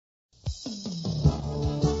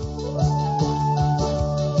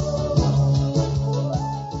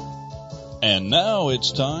And now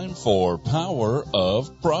it's time for Power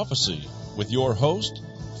of Prophecy with your host,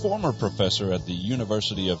 former professor at the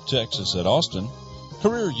University of Texas at Austin,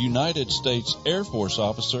 career United States Air Force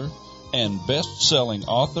officer, and best-selling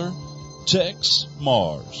author, Texe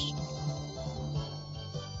Marrs.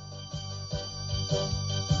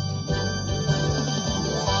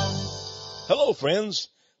 Hello, friends.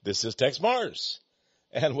 This is Texe Marrs,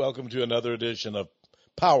 and welcome to another edition of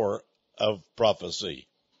Power of Prophecy.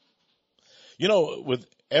 You know, with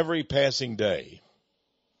every passing day,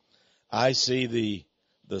 I see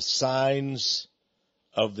the signs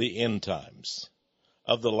of the end times,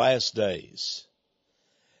 of the last days.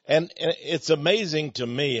 And it's amazing to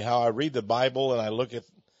me how I read the Bible and I look at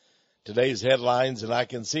today's headlines and I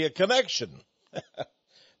can see a connection.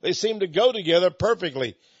 They seem to go together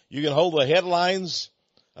perfectly. You can hold the headlines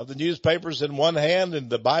of the newspapers in one hand and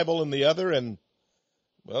the Bible in the other, and,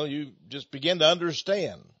 well, you just begin to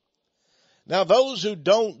understand. Now, those who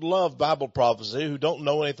don't love Bible prophecy, who don't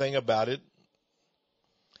know anything about it,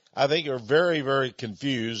 I think are very, very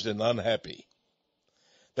confused and unhappy.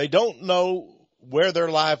 They don't know where their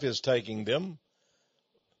life is taking them.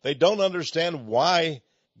 They don't understand why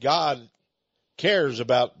God cares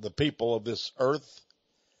about the people of this earth.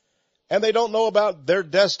 And they don't know about their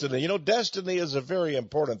destiny. You know, destiny is a very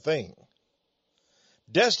important thing.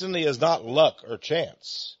 Destiny is not luck or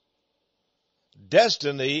chance.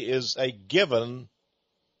 Destiny is a given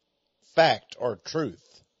fact or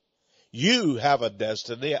truth. You have a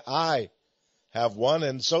destiny. I have one,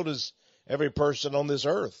 and so does every person on this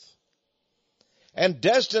earth. And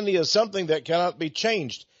destiny is something that cannot be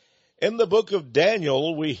changed. In the book of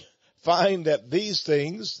Daniel, we find that these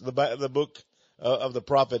things, the book of the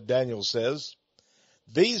prophet Daniel says,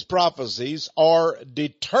 these prophecies are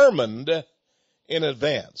determined in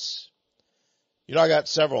advance. You know, I got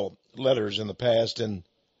several letters in the past, and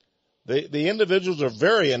the individuals are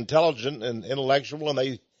very intelligent and intellectual,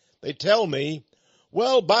 and they tell me,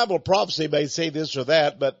 well, Bible prophecy may say this or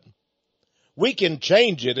that, but we can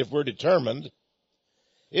change it if we're determined.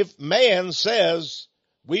 If man says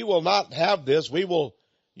we will not have this, we will,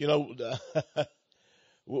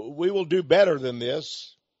 we will do better than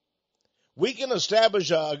this, we can establish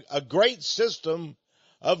a great system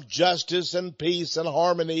of justice and peace and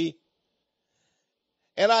harmony.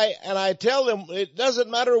 And I tell them, it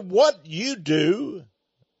doesn't matter what you do,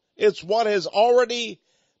 it's what has already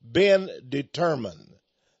been determined.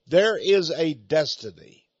 There is a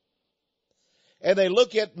destiny. And they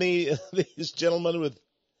look at me, these gentlemen with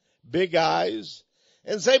big eyes,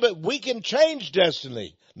 and say, but we can change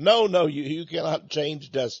destiny. No, you cannot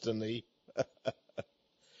change destiny.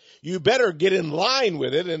 You better get in line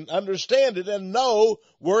with it and understand it and know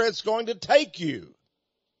where it's going to take you.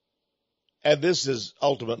 And this is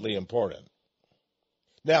ultimately important.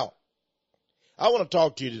 Now, I want to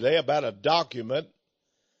talk to you today about a document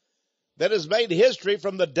that has made history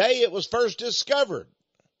from the day it was first discovered.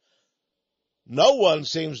 No one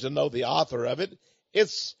seems to know the author of it.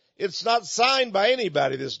 It's not signed by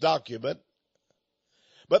anybody, this document.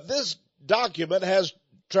 But this document has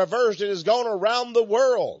traversed, it has gone around the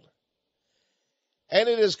world. And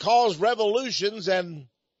it has caused revolutions, and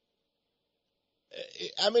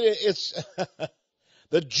it's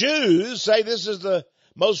the Jews say this is the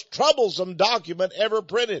most troublesome document ever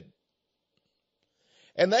printed.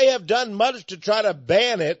 And they have done much to try to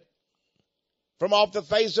ban it from off the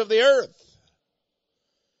face of the earth.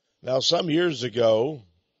 Now, some years ago,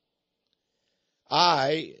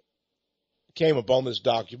 I came upon this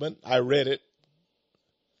document. I read it.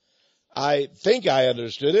 I think I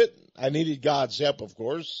understood it. I needed God's help, of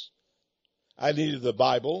course. I needed the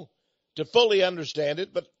Bible to fully understand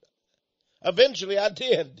it, but eventually I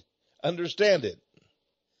did understand it.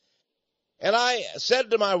 And I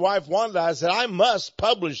said to my wife one day, I said, I must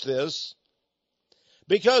publish this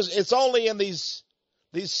because it's only in these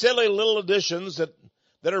silly little editions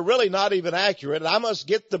that are really not even accurate. I must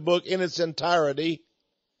get the book in its entirety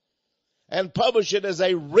and publish it as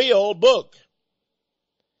a real book.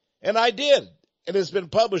 And I did. And it's been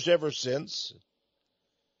published ever since.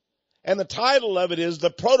 And the title of it is The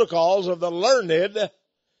Protocalls of the Learned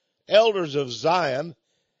Elders of Zion.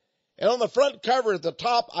 And on the front cover at the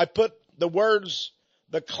top, I put the words,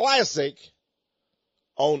 the classic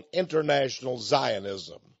on international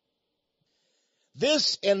Zionism.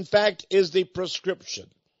 This, in fact, is the prescription.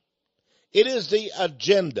 It is the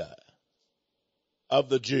agenda of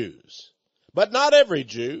the Jews. But not every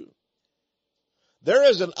Jew. There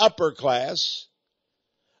is an upper class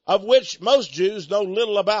of which most Jews know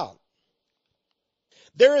little about.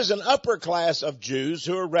 There is an upper class of Jews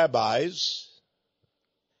who are rabbis,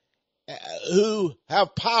 who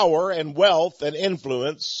have power and wealth and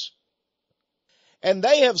influence, and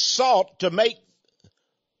they have sought to make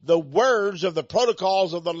the words of the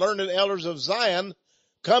Protocols of the learned elders of Zion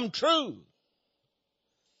come true.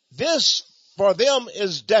 This for them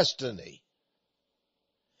is destiny.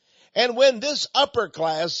 And when this upper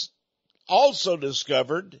class also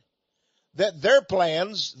discovered that their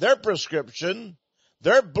plans, their prescription,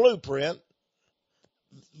 their blueprint,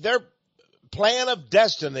 their plan of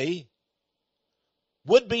destiny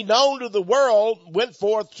would be known to the world, went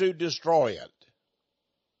forth to destroy it.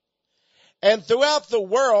 And throughout the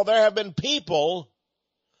world, there have been people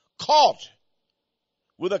caught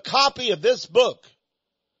with a copy of this book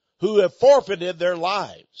who have forfeited their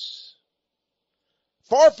lives.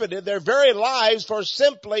 Forfeited their very lives for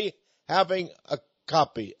simply having a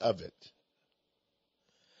copy of it.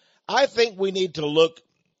 I think we need to look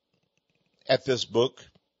at this book,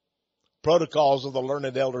 Protocols of the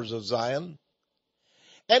Learned Elders of Zion,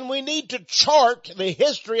 and we need to chart the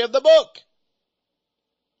history of the book.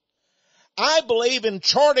 I believe in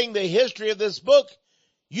charting the history of this book,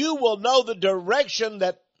 you will know the direction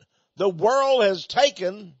that the world has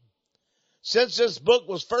taken since this book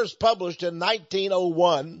was first published in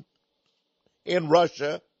 1901 in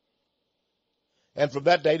Russia. And from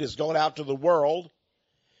that date it's gone out to the world.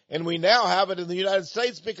 And we now have it in the United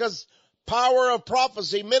States because Power of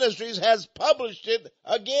Prophecy Ministries has published it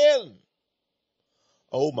again.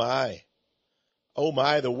 Oh my,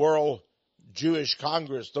 the World Jewish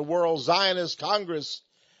Congress, the World Zionist Congress,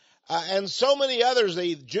 and so many others,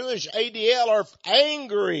 the Jewish ADL, are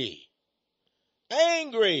angry.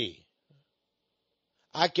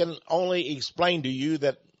 I can only explain to you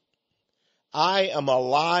that I am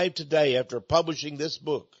alive today after publishing this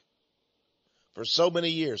book for so many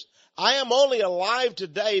years. I am only alive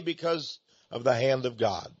today because of the hand of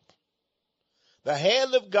God. The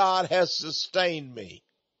hand of God has sustained me.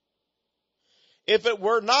 If it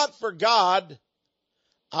were not for God,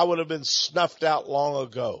 I would have been snuffed out long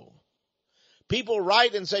ago. People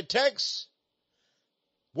write and say, Tex,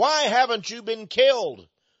 why haven't you been killed?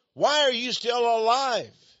 Why are you still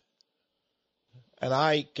alive? And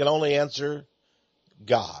I can only answer,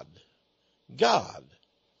 God. God.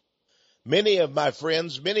 Many of my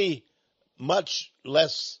friends, many much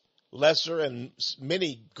lesser and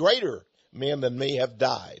many greater men than me have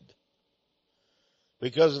died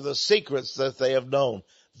because of the secrets that they have known.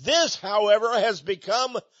 This, however, has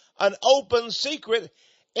become an open secret,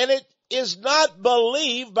 and it is not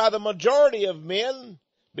believed by the majority of men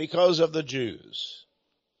because of the Jews.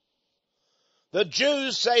 The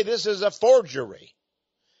Jews say this is a forgery.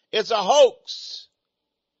 It's a hoax.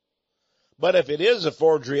 But if it is a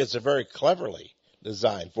forgery, it's a very cleverly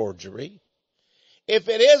designed forgery. If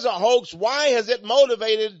it is a hoax, why has it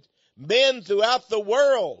motivated men throughout the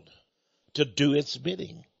world to do its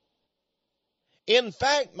bidding? In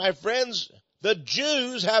fact, my friends, the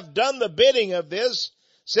Jews have done the bidding of this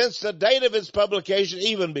since the date of its publication.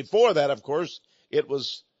 Even before that, of course, it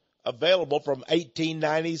was available from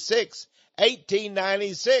 1896.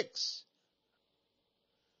 1896.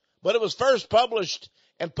 But it was first published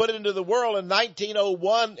and put into the world in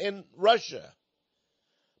 1901 in Russia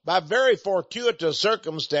by very fortuitous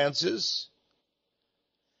circumstances.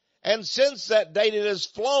 And since that date it has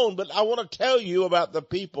flown, but I want to tell you about the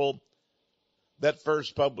people that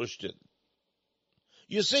first published it.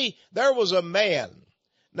 You see, there was a man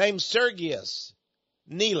named Sergius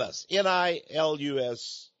Nilus,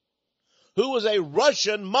 Nilus, who was a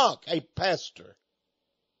Russian monk, a pastor.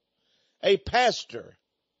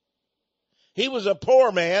 He was a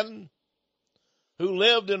poor man who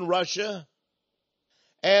lived in Russia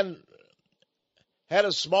and had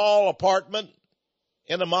a small apartment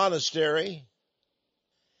in a monastery.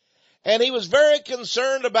 And he was very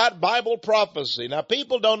concerned about Bible prophecy. Now,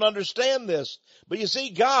 people don't understand this, but you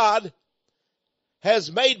see, God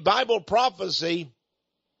has made Bible prophecy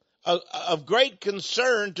of great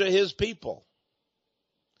concern to his people.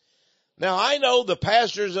 Now, I know the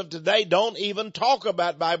pastors of today don't even talk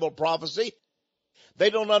about Bible prophecy.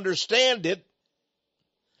 They don't understand it.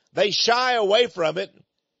 They shy away from it.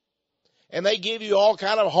 And they give you all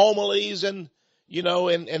kind of homilies and,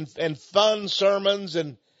 and fun sermons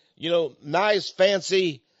and, nice,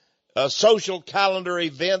 fancy social calendar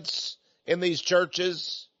events in these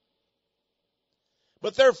churches.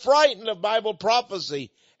 But they're frightened of Bible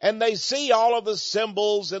prophecy. And they see all of the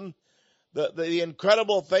symbols and the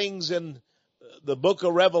incredible things in the book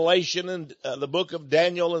of Revelation and the book of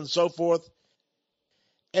Daniel and so forth.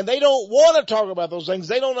 And they don't want to talk about those things.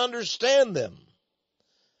 They don't understand them.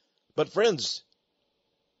 But friends,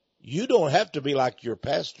 you don't have to be like your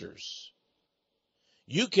pastors.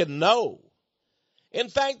 You can know In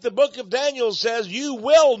fact, the book of Daniel says you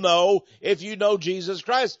will know if you know Jesus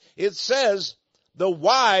Christ. It says the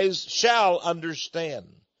wise shall understand,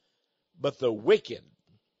 but the wicked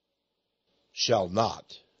shall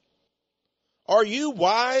not. Are you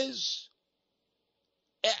wise?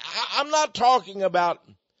 I'm not talking about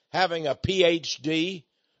having a PhD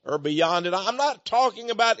or beyond it. I'm not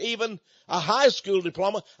talking about even a high school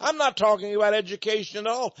diploma. I'm not talking about education at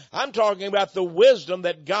all. I'm talking about the wisdom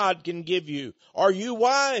that God can give you. Are you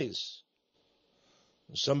wise?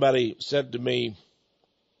 Somebody said to me,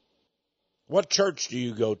 what church do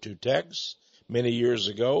you go to, Tex? Many years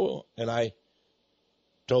ago, and I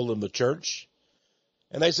told them the church.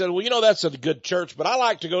 And they said, well, you know, that's a good church, but I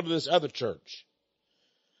like to go to this other church.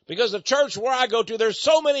 Because the church where I go to, there's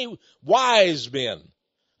so many wise men.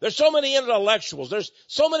 There's so many intellectuals. There's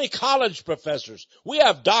so many college professors. We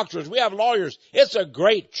have doctors. We have lawyers. It's a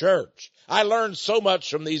great church. I learned so much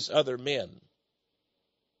from these other men.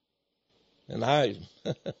 And I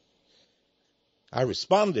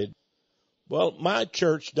responded, well, my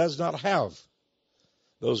church does not have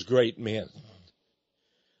those great men.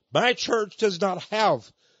 My church does not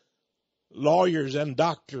have lawyers and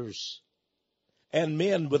doctors and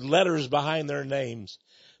men with letters behind their names.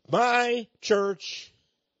 My church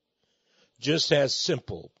just has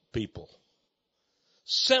simple people,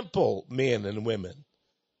 simple men and women,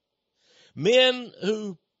 men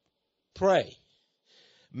who pray,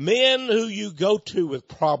 men who you go to with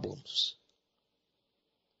problems,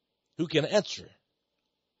 who can answer,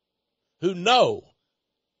 who know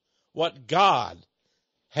what God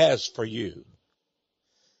has for you.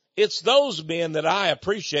 It's those men that I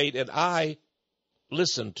appreciate and I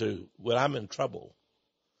listen to when I'm in trouble,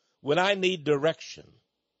 when I need direction.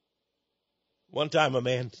 One time a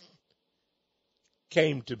man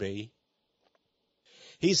came to me.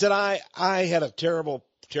 He said, I had a terrible,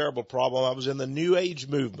 terrible problem. I was in the New Age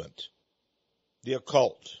movement, the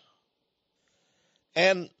occult.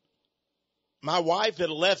 And my wife had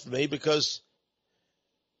left me because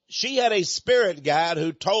she had a spirit guide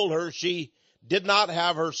who told her she did not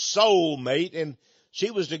have her soul mate, and she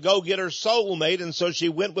was to go get her soulmate, and so she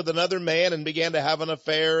went with another man and began to have an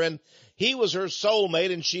affair, and he was her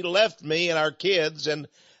soulmate, and she left me and our kids, and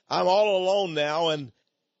I'm all alone now, and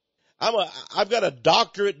I've got a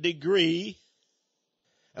doctorate degree,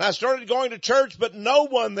 and I started going to church, but no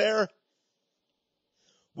one there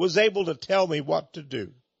was able to tell me what to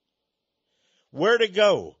do, where to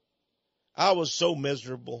go. I was so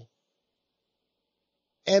miserable.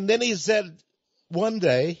 And then he said, one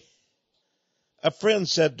day, a friend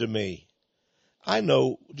said to me, I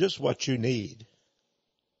know just what you need.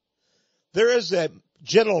 There is a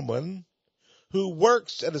gentleman who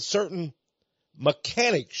works at a certain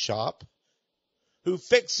mechanic shop who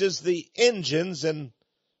fixes the engines and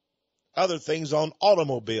other things on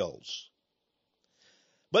automobiles.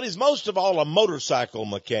 But he's most of all a motorcycle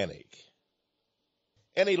mechanic.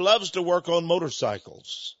 And he loves to work on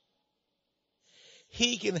motorcycles.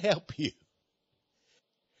 He can help you.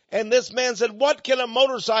 And this man said, what can a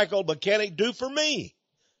motorcycle mechanic do for me?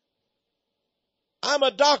 I'm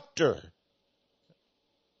a doctor.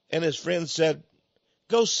 And his friend said,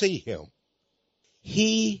 go see him.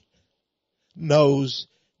 He knows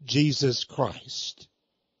Jesus Christ.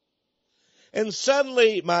 And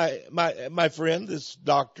suddenly my friend, this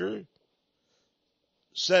doctor,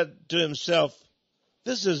 said to himself,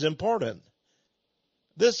 this is important.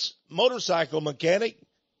 This motorcycle mechanic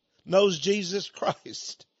knows Jesus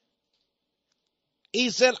Christ. He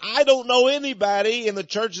said, I don't know anybody in the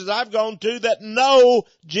churches I've gone to that know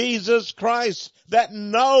Jesus Christ, that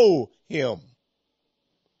know him.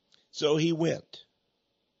 So he went.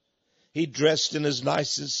 He dressed in his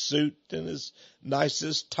nicest suit and his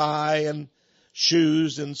nicest tie and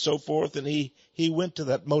shoes and so forth. And he went to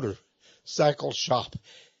that motorcycle shop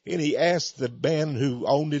and he asked the man who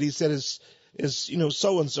owned it. He said, is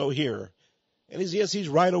so-and-so here? And he said, yes, he's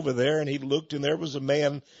right over there. And he looked and there was a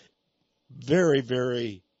man very,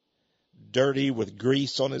 very dirty with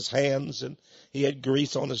grease on his hands, and he had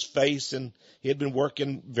grease on his face, and he had been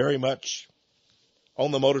working very much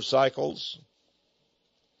on the motorcycles.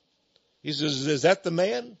 He says, is that the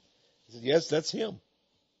man? He said, yes, that's him.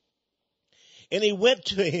 And he went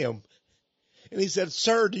to him, and he said,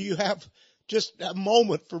 sir, do you have just a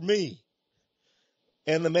moment for me?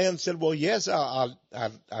 And the man said, well, yes, I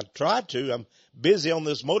tried to. I'm busy on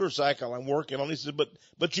this motorcycle I'm working on. He said,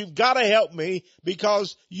 but you've got to help me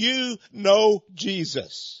because you know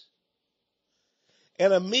Jesus.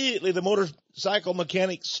 And immediately the motorcycle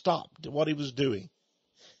mechanic stopped what he was doing.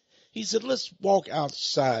 He said, let's walk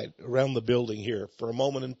outside around the building here for a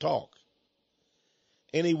moment and talk.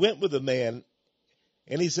 And he went with the man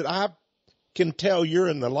And he said, I can tell you're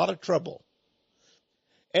in a lot of trouble.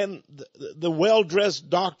 And the well-dressed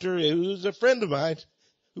doctor, who was a friend of mine,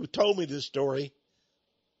 who told me this story,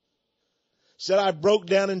 said I broke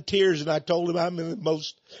down in tears and I told him I'm in the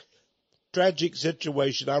most tragic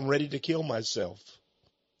situation. I'm ready to kill myself.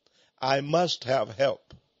 I must have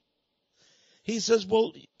help. He says,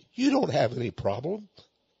 well, you don't have any problem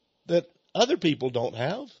that other people don't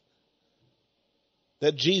have,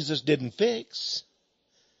 that Jesus didn't fix.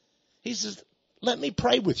 He says, let me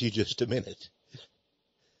pray with you just a minute.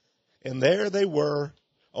 And there they were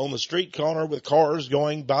on the street corner with cars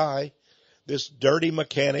going by, this dirty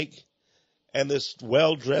mechanic and this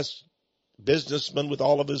well-dressed businessman with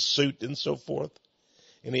all of his suit and so forth.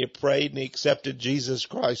 And he prayed and he accepted Jesus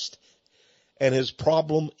Christ, and his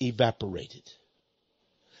problem evaporated.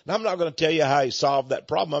 Now, I'm not going to tell you how he solved that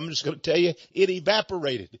problem. I'm just going to tell you it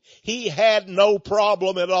evaporated. He had no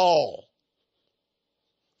problem at all.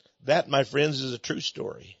 That, my friends, is a true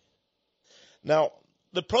story. Now,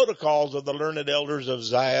 the protocols of the learned elders of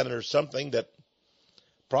Zion are something that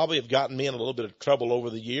probably have gotten me in a little bit of trouble over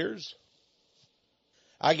the years.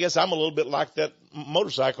 I guess I'm a little bit like that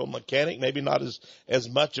motorcycle mechanic, maybe not as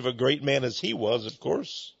much of a great man as he was, of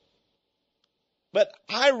course. But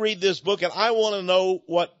I read this book and I want to know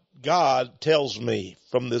what God tells me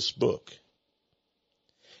from this book.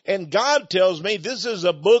 And God tells me this is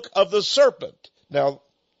a book of the serpent. Now,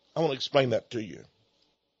 I want to explain that to you.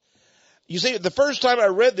 You see, the first time I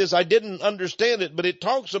read this, I didn't understand it, but it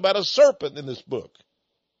talks about a serpent in this book.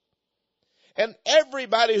 And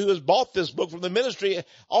everybody who has bought this book from the ministry,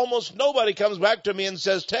 almost nobody comes back to me and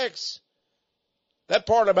says, Tex, that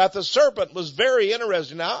part about the serpent was very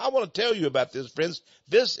interesting. Now, I want to tell you about this, friends.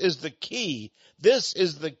 This is the key. This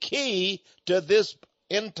is the key to this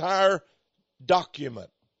entire document.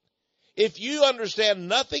 If you understand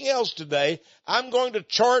nothing else today, I'm going to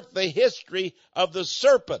chart the history of the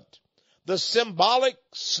serpent, the symbolic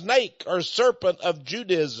snake or serpent of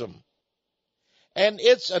Judaism, and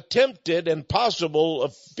its attempted and possible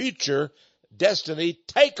future destiny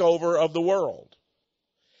takeover of the world.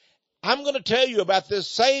 I'm going to tell you about this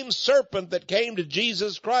same serpent that came to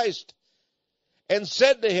Jesus Christ and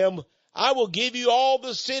said to him, I will give you all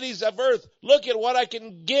the cities of earth. Look at what I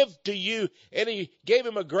can give to you. And he gave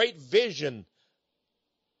him a great vision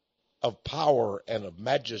of power and of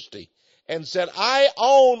majesty and said, I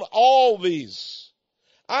own all these.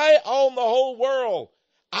 I own the whole world.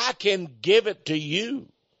 I can give it to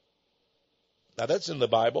you. Now that's in the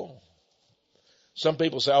Bible. Some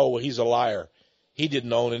people say, oh, well, he's a liar. He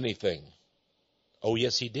didn't own anything. Oh,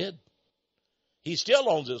 yes, he did. He still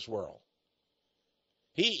owns this world.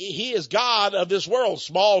 He is God of this world,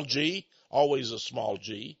 small g, always a small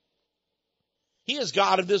g. He is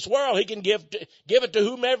God of this world. He can give it to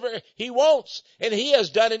whomever he wants, and he has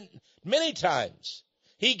done it many times.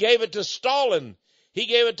 He gave it to Stalin. He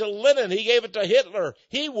gave it to Lenin. He gave it to Hitler.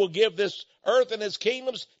 He will give this earth and its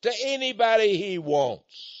kingdoms to anybody he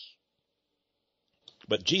wants.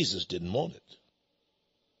 But Jesus didn't want it.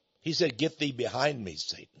 He said, get thee behind me,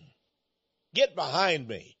 Satan. Get behind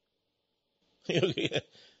me.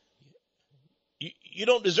 You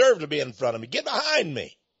don't deserve to be in front of me. Get behind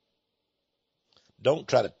me. Don't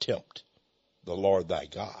try to tempt the Lord thy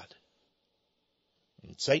God.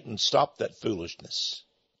 And Satan stopped that foolishness.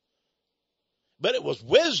 But it was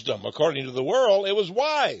wisdom, according to the world. It was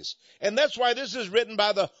wise. And that's why this is written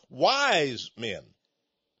by the wise men,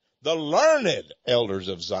 the learned elders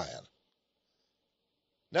of Zion.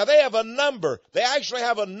 Now they have a number. They actually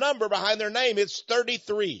have a number behind their name. It's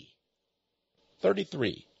 33.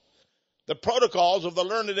 33. The Protocols of the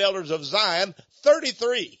learned elders of Zion,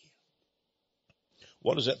 33.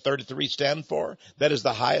 What does that 33 stand for? That is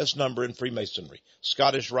the highest number in Freemasonry,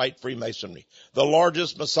 Scottish Rite Freemasonry, the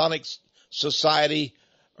largest Masonic society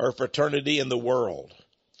or fraternity in the world.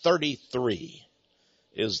 33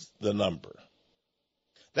 is the number.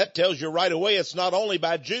 That tells you right away it's not only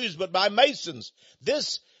by Jews but by Masons.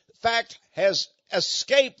 This fact has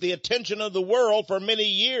escaped the attention of the world for many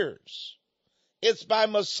years. It's by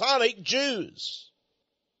Masonic Jews.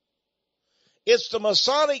 It's the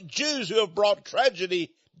Masonic Jews who have brought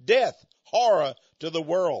tragedy, death, horror to the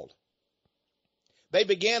world. They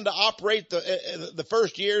began to operate the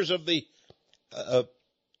first years of the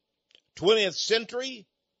 20th century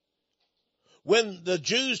when the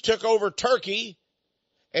Jews took over Turkey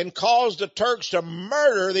and caused the Turks to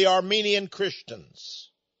murder the Armenian Christians.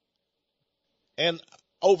 And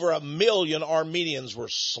over 1 million Armenians were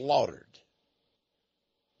slaughtered.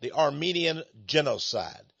 The Armenian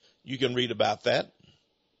genocide. You can read about that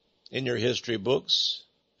in your history books.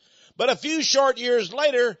 But a few short years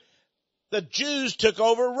later, the Jews took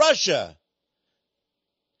over Russia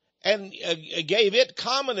and gave it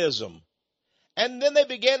communism. And then they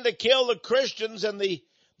began to kill the Christians and the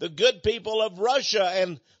good people of Russia.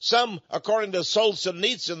 And some, according to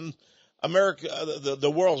Solzhenitsyn,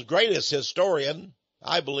 the world's greatest historian,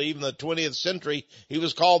 I believe in the 20th century, he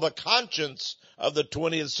was called the conscience of the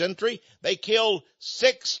 20th century. They killed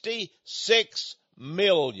 66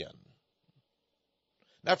 million.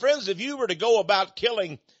 Now, friends, if you were to go about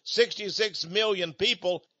killing 66 million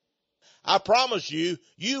people, I promise you,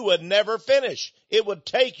 you would never finish. It would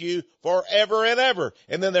take you forever and ever,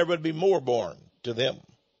 and then there would be more born to them.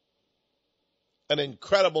 An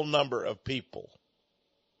incredible number of people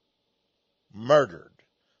murdered,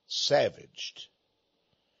 savaged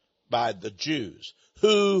by the Jews,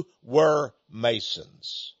 who were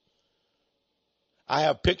Masons. I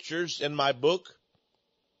have pictures in my book,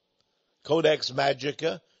 Codex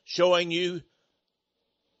Magica, showing you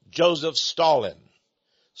Joseph Stalin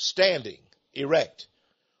standing erect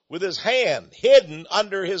with his hand hidden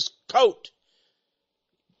under his coat,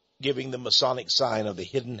 giving the Masonic sign of the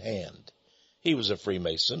hidden hand. He was a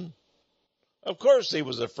Freemason. Of course he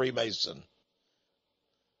was a Freemason.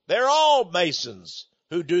 They're all Masons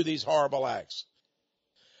who do these horrible acts,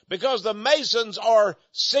 because the Masons are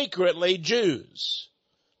secretly Jews.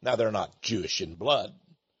 Now, they're not Jewish in blood,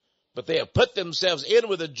 but they have put themselves in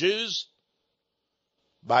with the Jews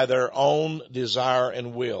by their own desire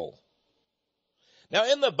and will.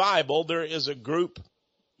 Now, in the Bible, there is a group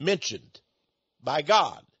mentioned by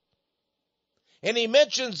God. And he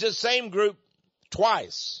mentions this same group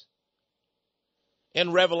twice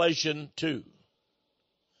in Revelation 2.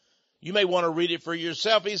 You may want to read it for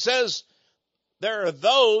yourself. He says, there are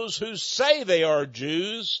those who say they are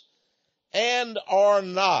Jews and are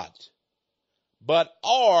not, but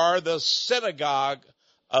are the synagogue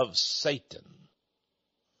of Satan.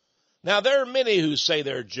 Now, there are many who say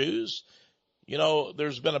they're Jews. You know,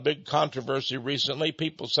 there's been a big controversy recently.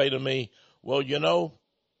 People say to me, well, you know,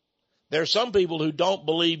 there are some people who don't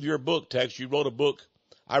believe your book, Tex. You wrote a book.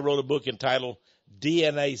 I wrote a book entitled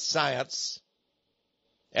DNA Science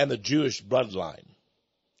and the Jewish Bloodline.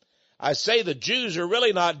 I say the Jews are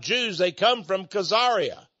really not Jews. They come from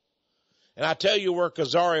Khazaria. And I tell you where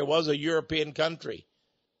Khazaria was, a European country.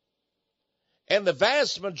 And the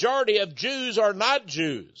vast majority of Jews are not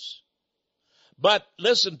Jews. But,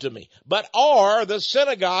 listen to me, but are the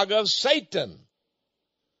synagogue of Satan.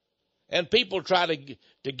 And people try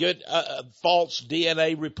to get false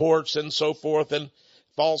DNA reports and so forth, and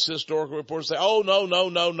false historical reports. Say, oh,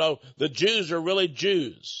 no, the Jews are really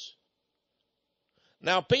Jews.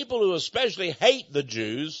 Now, people who especially hate the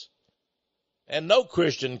Jews, and no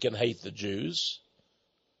Christian can hate the Jews.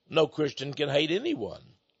 No Christian can hate anyone.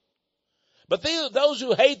 But those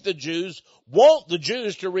who hate the Jews want the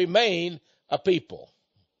Jews to remain a people,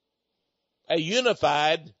 a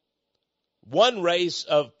unified, one race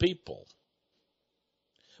of people.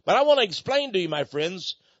 But I want to explain to you, my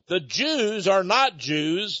friends, the Jews are not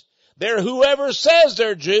Jews. They're whoever says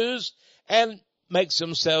they're Jews and makes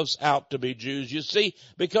themselves out to be Jews. You see,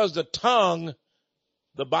 because the tongue,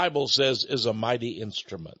 the Bible says, is a mighty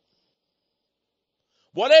instrument.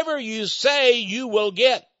 Whatever you say, you will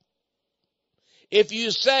get. If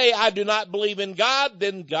you say, I do not believe in God,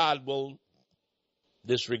 then God will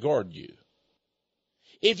disregard you.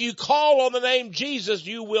 If you call on the name Jesus,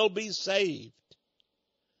 you will be saved.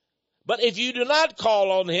 But if you do not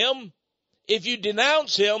call on him, if you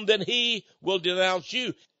denounce him, then he will denounce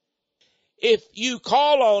you. If you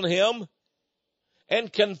call on him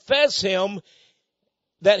and confess him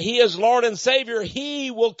that he is Lord and Savior, he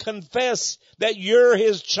will confess that you're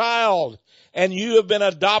his child and you have been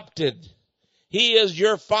adopted. He is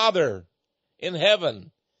your Father in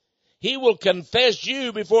heaven. He will confess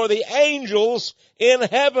you before the angels in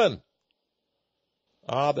heaven.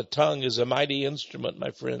 The tongue is a mighty instrument, my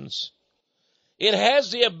friends. It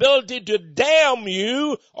has the ability to damn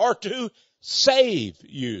you or to save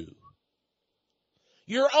you.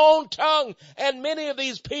 Your own tongue. And many of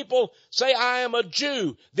these people say, I am a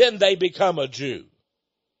Jew. Then they become a Jew.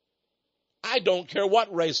 I don't care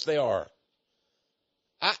what race they are.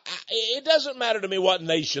 It doesn't matter to me what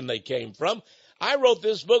nation they came from. I wrote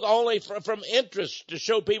this book only from interest to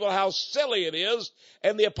show people how silly it is.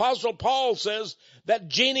 And the Apostle Paul says that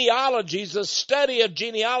genealogies, the study of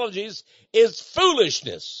genealogies, is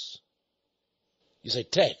foolishness. You say,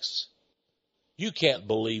 Tex, you can't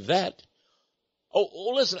believe that.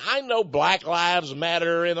 Oh, listen, I know Black Lives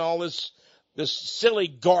Matter and all this silly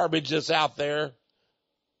garbage that's out there.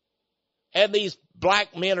 And these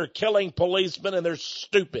black men are killing policemen and they're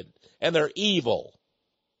stupid and they're evil.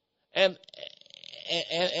 And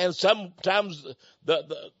And sometimes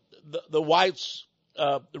the whites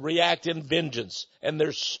react in vengeance, and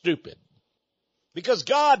they're stupid. Because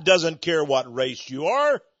God doesn't care what race you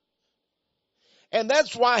are. And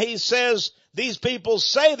that's why he says these people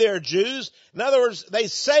say they're Jews. In other words, they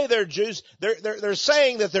say they're Jews. They're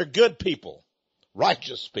saying that they're good people,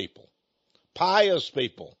 righteous people, pious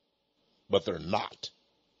people, but they're not.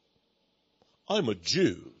 I'm a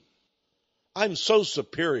Jew. I'm so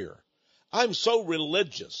superior. I'm so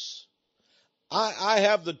religious. I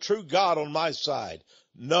have the true God on my side.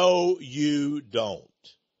 No, you don't.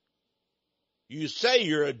 You say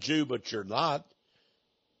you're a Jew, but you're not.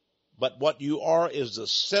 But what you are is the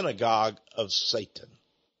synagogue of Satan.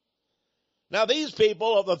 Now, these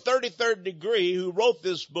people of the 33rd degree who wrote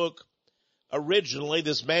this book originally,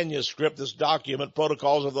 this manuscript, this document,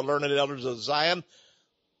 Protocols of the Learned Elders of Zion,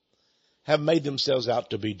 have made themselves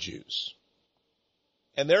out to be Jews.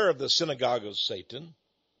 And they're of the synagogue of Satan.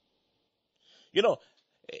 You know,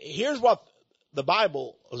 here's what the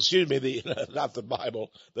Bible, not the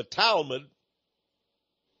Bible, the Talmud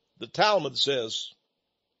says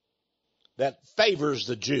that favors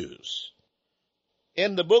the Jews.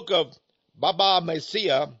 In the book of Baba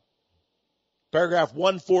Messiah, paragraph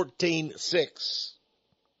 114:6,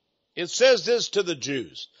 it says this to the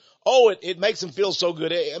Jews. Oh, it makes them feel so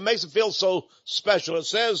good. It makes them feel so special. It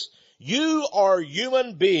says, you are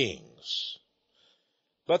human beings,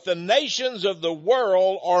 but the nations of the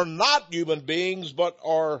world are not human beings, but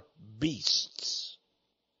are beasts.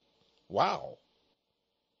 Wow.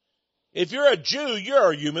 If you're a Jew,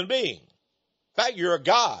 you're a human being. In fact, you're a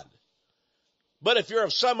god. But if you're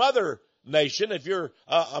of some other nation, if you're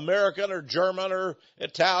American or German or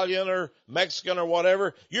Italian or Mexican or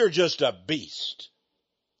whatever, you're just a beast.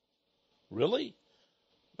 Really?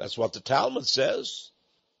 That's what the Talmud says.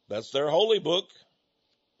 That's their holy book.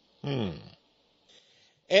 And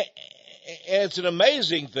it's an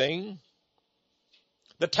amazing thing.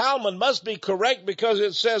 The Talmud must be correct because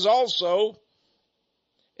it says also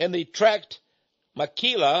in the tract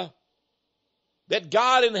Makila that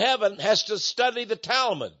God in heaven has to study the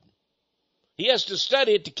Talmud. He has to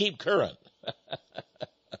study it to keep current.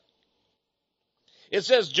 It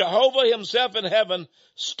says Jehovah himself in heaven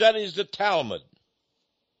studies the Talmud.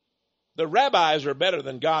 The rabbis are better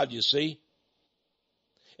than God, you see.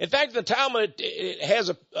 In fact, the Talmud it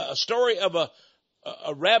has a story of a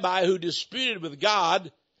rabbi who disputed with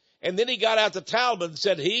God, and then he got out the Talmud and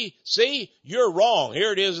said, see, you're wrong.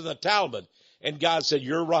 Here it is in the Talmud. And God said,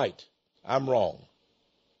 you're right. I'm wrong.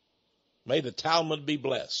 May the Talmud be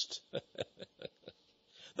blessed.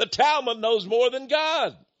 The Talmud knows more than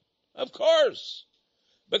God, of course,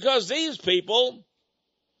 because these people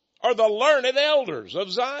are the learned elders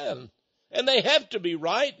of Zion, and they have to be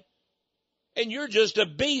right, and you're just a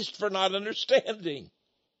beast for not understanding.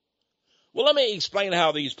 Well, let me explain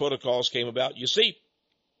how these protocols came about. You see,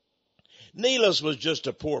 Neelas was just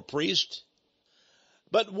a poor priest,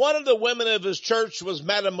 but one of the women of his church was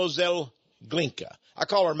Mademoiselle Glinka. I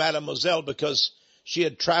call her Mademoiselle because she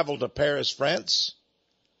had traveled to Paris, France,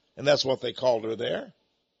 and that's what they called her there.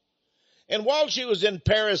 And while she was in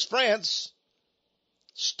Paris, France,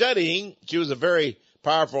 studying, she was a very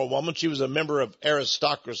powerful woman. She was a member of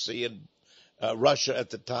aristocracy in Russia at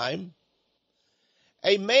the time.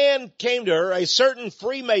 A man came to her, a certain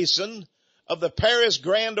Freemason of the Paris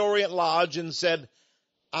Grand Orient Lodge, and said,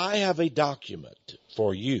 I have a document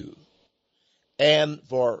for you and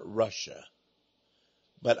for Russia,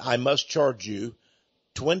 but I must charge you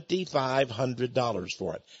 $2,500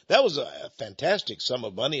 for it. That was a fantastic sum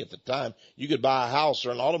of money at the time. You could buy a house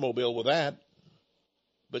or an automobile with that.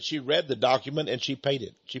 But she read the document and she paid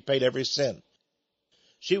it. She paid every cent.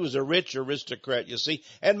 She was a rich aristocrat, you see.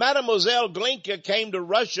 And Mademoiselle Glinka came to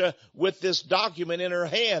Russia with this document in her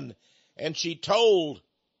hand. And she told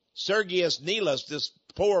Sergius Neelas, this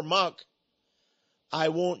poor monk, I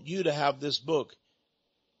want you to have this book.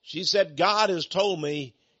 She said, God has told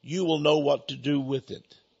me you will know what to do with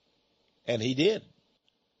it. And he did.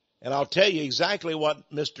 And I'll tell you exactly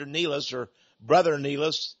what Mr. Neelas or Brother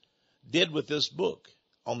Neelas did with this book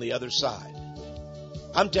on the other side.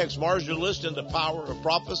 I'm Texe Marrs. You're listening to Power of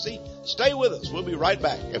Prophecy. Stay with us. We'll be right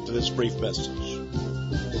back after this brief message.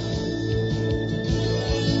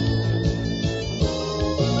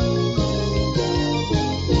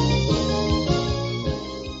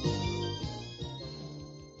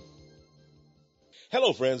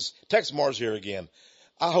 Hello, friends. Texe Marrs here again.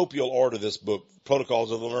 I hope you'll order this book,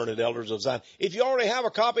 Protocols of the Learned Elders of Zion. If you already have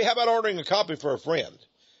a copy, how about ordering a copy for a friend?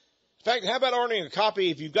 In fact, how about ordering a copy,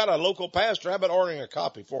 if you've got a local pastor, how about ordering a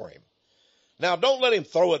copy for him? Now, don't let him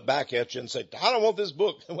throw it back at you and say, I don't want this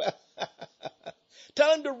book.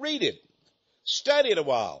 Tell him to read it. Study it a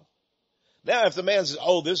while. Now, if the man says,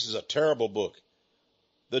 oh, this is a terrible book,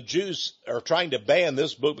 the Jews are trying to ban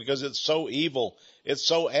this book because it's so evil, it's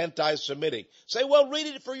so anti-Semitic. Say, well, read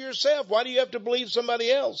it for yourself. Why do you have to believe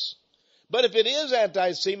somebody else? But if it is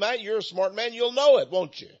anti-Semite, you're a smart man, you'll know it,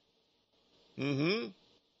 won't you? You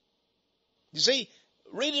see,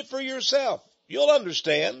 read it for yourself. You'll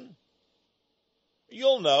understand.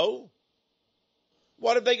 You'll know.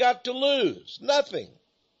 What have they got to lose? Nothing.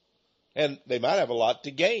 And they might have a lot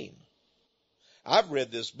to gain. I've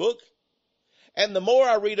read this book, and the more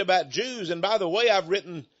I read about Jews, and by the way, I've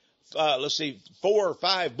written, 4 or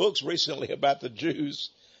 5 books recently about the Jews.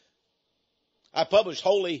 I published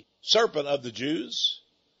Holy Serpent of the Jews.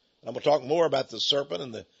 I'm going to talk more about the serpent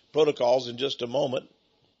and the Protocalls in just a moment.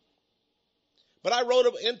 But I wrote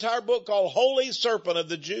an entire book called Holy Serpent of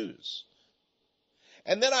the Jews.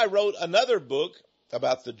 And then I wrote another book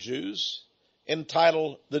about the Jews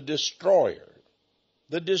entitled The Destroyer.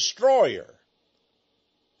 The Destroyer.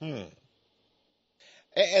 And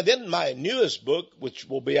then my newest book, which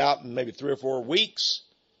will be out in maybe 3 or 4 weeks,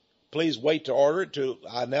 please wait to order it till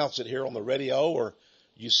I announce it here on the radio, or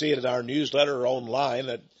you see it in our newsletter or online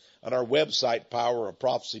on our website,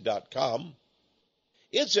 powerofprophecy.com.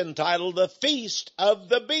 It's entitled The Feast of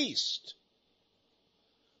the Beast.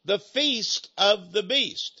 The Feast of the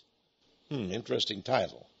Beast. Interesting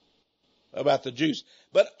title about the Jews.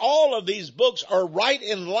 But all of these books are right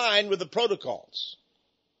in line with the Protocols.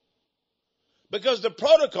 Because the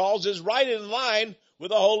Protocols is right in line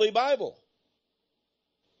with the Holy Bible.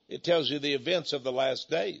 It tells you the events of the last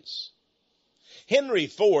days. Henry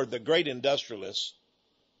Ford, the great industrialist,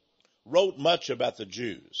 wrote much about the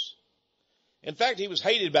Jews. In fact, he was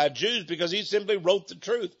hated by Jews because he simply wrote the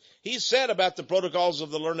truth. He said about the Protocols of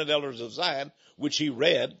the Learned Elders of Zion, which he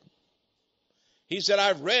read, he said,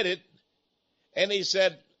 I've read it, and he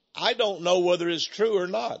said, I don't know whether it's true or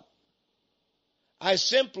not. I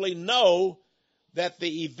simply know that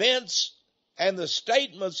the events and the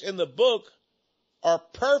statements in the book are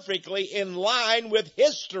perfectly in line with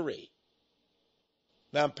history.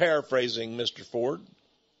 Now, I'm paraphrasing Mr. Ford.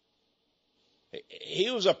 He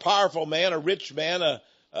was a powerful man, a rich man,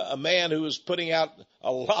 a man who was putting out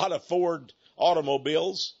a lot of Ford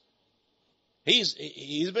automobiles.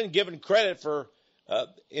 He's been given credit for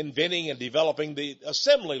inventing and developing the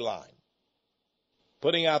assembly line,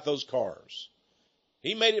 putting out those cars.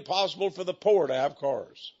 He made it possible for the poor to have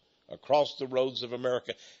cars across the roads of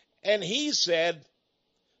America. And he said,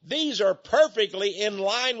 these are perfectly in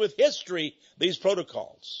line with history, these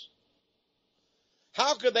Protocols.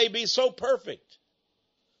 How could they be so perfect?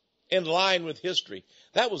 In line with history.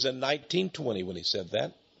 That was in 1920 when he said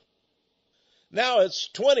that. Now it's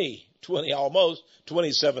 2020, almost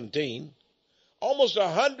 2017. Almost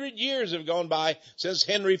 100 years have gone by since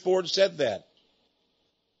Henry Ford said that.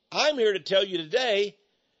 I'm here to tell you today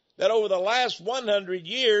that over the last 100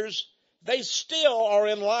 years, they still are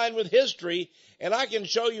in line with history, and I can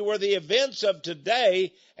show you where the events of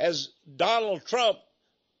today, as Donald Trump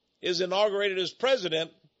is inaugurated as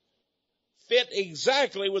president, fit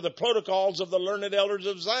exactly with the Protocols of the Learned Elders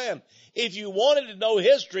of Zion. If you wanted to know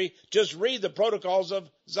history, just read the Protocols of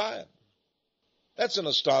Zion. That's an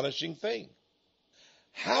astonishing thing.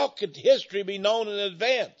 How could history be known in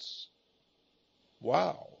advance?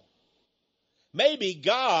 Wow. Maybe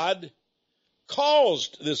God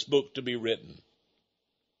caused this book to be written.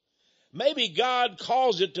 Maybe God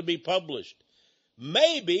caused it to be published.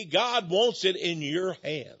 Maybe God wants it in your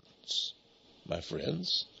hands, my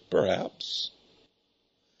friends, perhaps.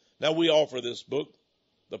 Now, we offer this book,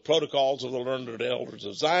 The Protocols of the Learned Elders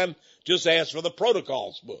of Zion. Just ask for the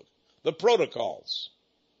Protocols book, The Protocols,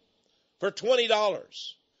 for $20.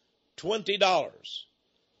 $20.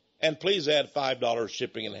 And please add $5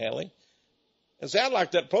 shipping and handling. And say, I'd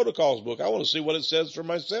like that Protocols book. I want to see what it says for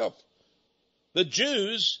myself. The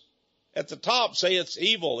Jews at the top say it's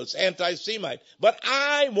evil, it's anti-Semite. But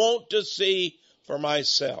I want to see for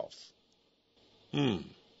myself. You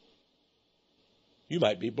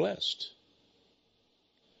might be blessed.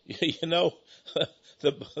 You know,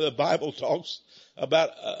 the Bible talks about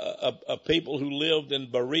a people who lived in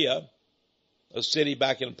Berea, a city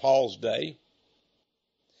back in Paul's day.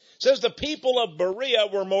 It says the people of Berea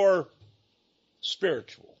were more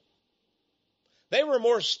spiritual. They were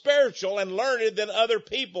more spiritual and learned than other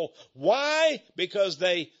people. Why? Because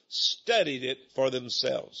they studied it for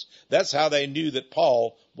themselves. That's how they knew that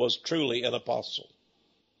Paul was truly an apostle.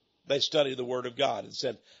 They studied the Word of God and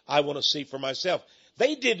said, I want to see for myself.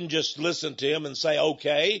 They didn't just listen to him and say,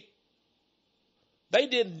 okay. They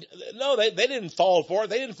didn't fall for it.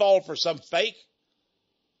 They didn't fall for some fake.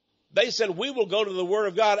 They said, we will go to the Word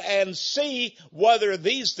of God and see whether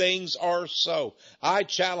these things are so. I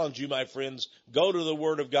challenge you, my friends, go to the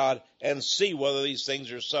Word of God and see whether these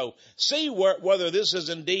things are so. See whether this is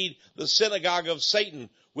indeed the synagogue of Satan,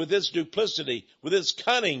 with its duplicity, with its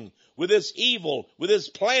cunning, with its evil, with its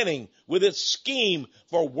planning, with its scheme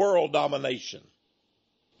for world domination.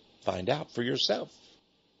 Find out for yourself.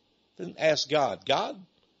 Then ask God, God,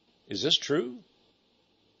 is this true?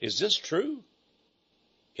 Is this true?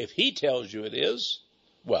 If he tells you it is,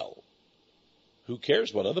 well, who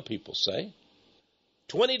cares what other people say?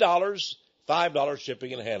 $20, $5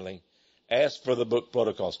 shipping and handling. Ask for the book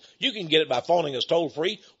Protocols. You can get it by phoning us toll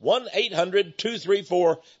free,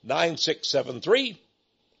 1-800-234-9673.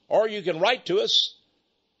 Or you can write to us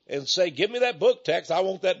and say, give me that book, Tex. I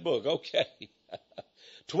want that book. Okay.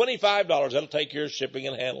 $25. That'll take care of shipping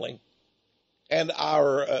and handling. And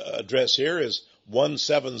our address here is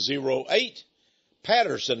 1708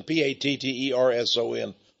 Patterson,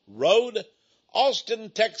 Patterson Road, Austin,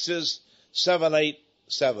 Texas,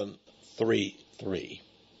 78733.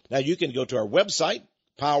 Now you can go to our website,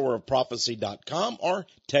 powerofprophecy.com or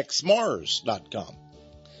texmarrs.com.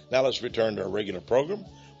 Now let's return to our regular program.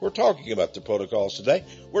 We're talking about the protocols today.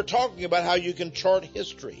 We're talking about how you can chart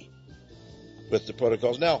history with the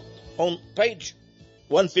protocols. Now, on page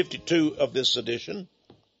 152 of this edition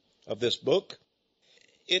of this book,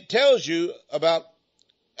 it tells you about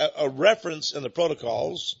a reference in the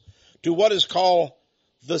protocols to what is called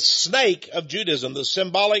the snake of Judaism, the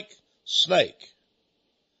symbolic snake.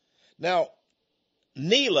 Now,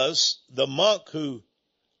 Neelas, the monk who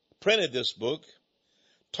printed this book,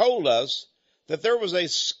 told us that there was a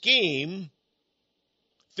scheme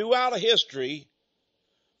throughout history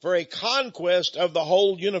for a conquest of the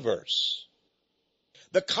whole universe.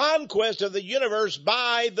 The conquest of the universe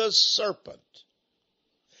by the serpent.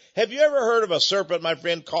 Have you ever heard of a serpent, my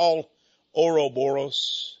friend, called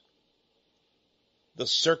Ouroboros? The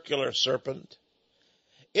circular serpent.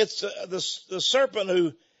 It's the serpent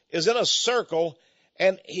who is in a circle,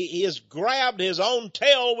 and he has grabbed his own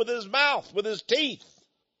tail with his mouth, with his teeth.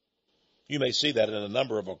 You may see that in a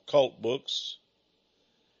number of occult books.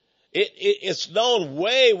 It's known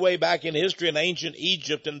way, way back in history in ancient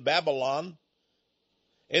Egypt and Babylon,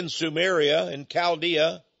 in Sumeria, in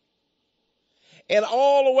Chaldea, and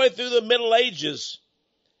all the way through the Middle Ages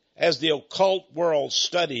as the occult world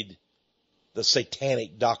studied the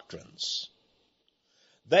satanic doctrines.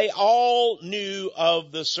 They all knew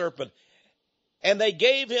of the serpent, and they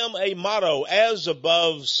gave him a motto, as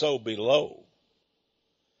above, so below.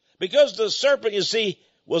 Because the serpent, you see,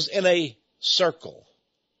 was in a circle.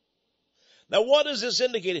 Now, what does this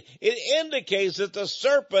indicate? It indicates that the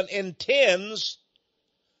serpent intends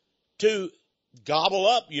to gobble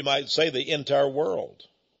up, you might say, the entire world.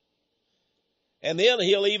 And then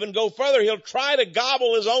he'll even go further. He'll try to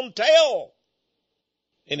gobble his own tail.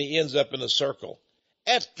 And he ends up in a circle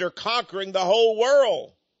after conquering the whole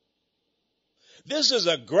world. This is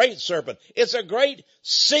a great serpent. It's a great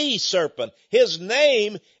sea serpent. His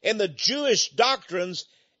name in the Jewish doctrines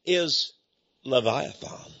is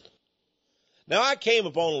Leviathan. Now, I came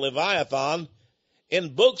upon Leviathan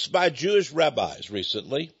in books by Jewish rabbis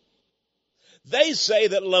recently. They say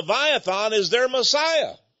that Leviathan is their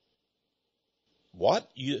Messiah. What?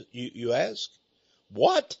 You ask?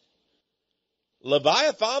 What?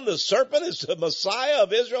 Leviathan, the serpent, is the Messiah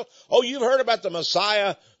of Israel? Oh, you've heard about the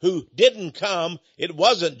Messiah who didn't come. It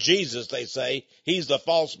wasn't Jesus, they say. He's the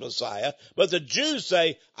false Messiah. But the Jews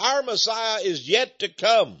say, our Messiah is yet to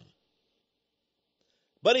come.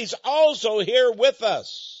 But he's also here with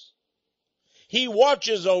us. He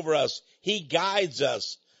watches over us. He guides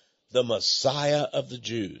us. The Messiah of the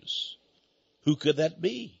Jews. Who could that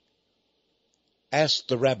be? Ask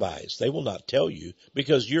the rabbis. They will not tell you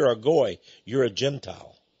because you're a goy. You're a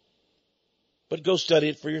Gentile. But go study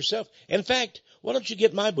it for yourself. In fact, why don't you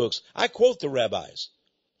get my books? I quote the rabbis.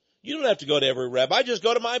 You don't have to go to every rabbi. Just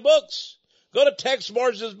go to my books. Go to Texe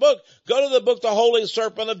Marrs' book. Go to the book, The Holy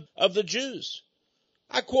Serpent of the Jews.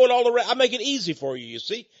 I quote all the I make it easy for you, you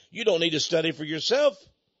see. You don't need to study for yourself.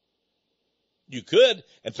 You could.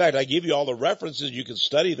 In fact, I give you all the references. You can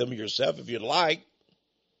study them yourself if you'd like.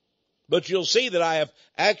 But you'll see that I have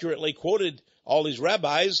accurately quoted all these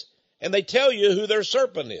rabbis, and they tell you who their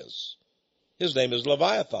serpent is. His name is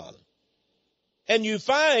Leviathan. And you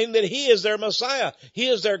find that he is their Messiah. He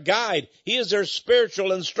is their guide. He is their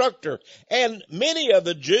spiritual instructor. And many of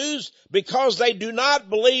the Jews, because they do not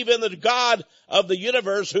believe in the God of the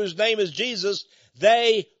universe, whose name is Jesus,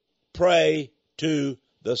 they pray to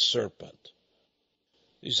the serpent.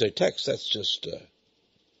 You say, Tex, that's just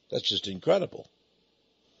incredible.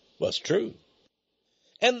 Well, it's true.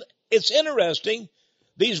 And It's interesting,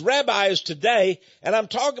 these rabbis today, and I'm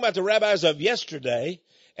talking about the rabbis of yesterday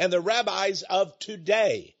and the rabbis of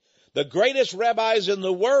today, the greatest rabbis in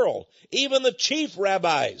the world, even the chief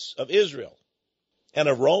rabbis of Israel and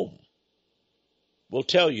of Rome, will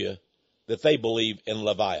tell you that they believe in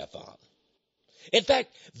Leviathan. In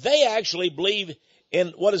fact, they actually believe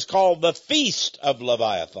in what is called the Feast of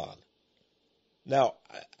Leviathan. Now,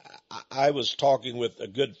 I was talking with a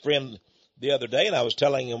good friend the other day, and I was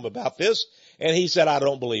telling him about this, and he said, I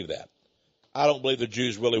don't believe that. I don't believe the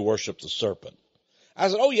Jews really worship the serpent. I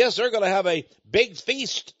said, oh, yes, they're going to have a big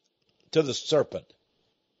feast to the serpent,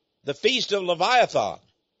 the Feast of Leviathan.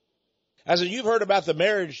 I said, you've heard about the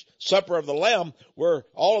marriage supper of the Lamb, where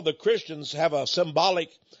all of the Christians have a symbolic,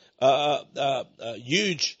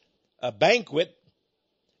 huge banquet,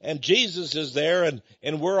 and Jesus is there,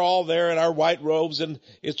 and we're all there in our white robes, and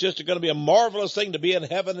it's just going to be a marvelous thing to be in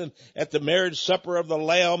heaven and at the marriage supper of the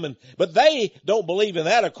Lamb. But they don't believe in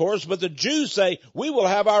that, of course, but the Jews say, we will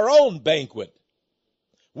have our own banquet.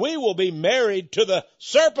 We will be married to the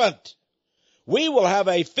serpent. We will have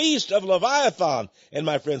a feast of Leviathan. And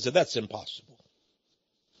my friend said, that's impossible.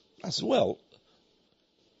 I said, well,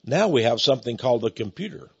 now we have something called the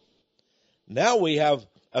computer. Now we have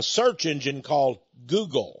a search engine called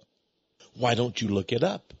Google. Why don't you look it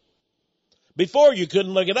up? Before you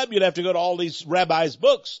couldn't look it up. You'd have to go to all these rabbis'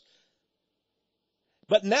 books.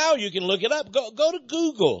 But now you can look it up. Go to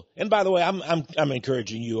Google. And by the way, I'm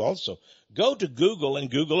encouraging you also. Go to Google and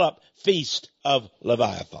Google up Feast of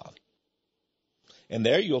Leviathan. And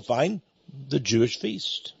there you'll find the Jewish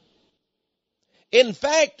feast. In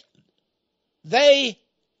fact, they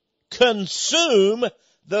consume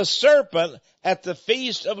the serpent at the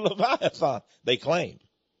Feast of Leviathan, they claim.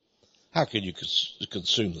 How can you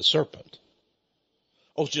consume the serpent?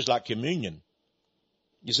 Oh, it's just like communion.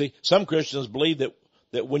 You see, some Christians believe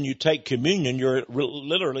that when you take communion, you're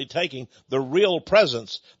literally taking the real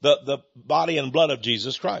presence, the body and blood of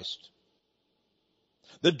Jesus Christ.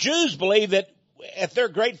 The Jews believe that at their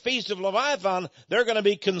great Feast of Leviathan, they're going to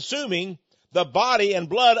be consuming the body and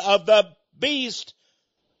blood of the beast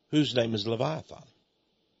whose name is Leviathan.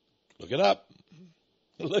 Look it up.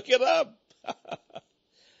 Look it up.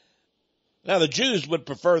 Now, the Jews would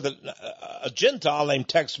prefer that a Gentile named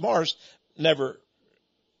Texe Marrs never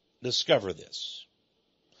discover this.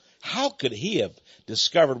 How could he have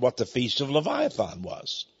discovered what the Feast of Leviathan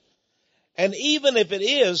was? And even if it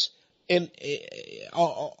is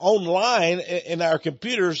online in our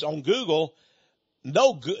computers on Google,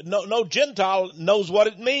 no Gentile knows what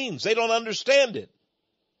it means. They don't understand it.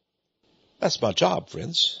 That's my job,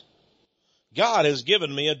 friends. God has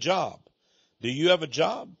given me a job. Do you have a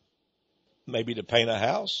job? Maybe to paint a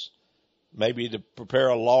house. Maybe to prepare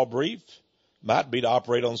a law brief. Might be to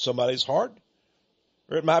operate on somebody's heart.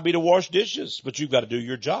 Or it might be to wash dishes. But you've got to do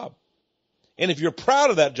your job. And if you're proud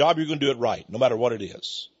of that job, you're going to do it right, no matter what it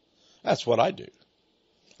is. That's what I do.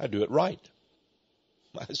 I do it right.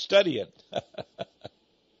 I study it.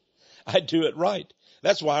 I do it right.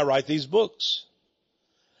 That's why I write these books.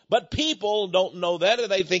 But people don't know that,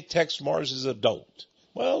 and they think Texe Marrs is a dolt.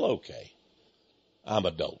 Well, okay. I'm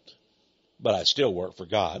a dolt. But I still work for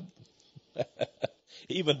God.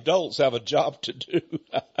 Even dolts have a job to do.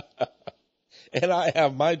 And I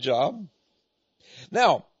have my job.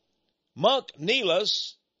 Now, Monk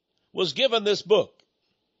Neelis was given this book,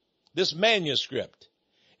 this manuscript.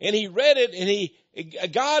 And he read it,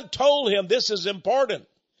 and God told him this is important.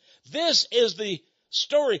 This is the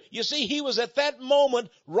story. You see, he was at that moment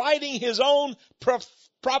writing his own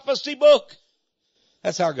prophecy book.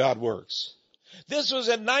 That's how God works. This was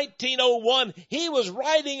in 1901. He was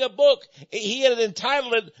writing a book. He had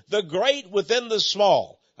entitled it, The Great Within the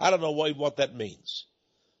Small. I don't know what that means.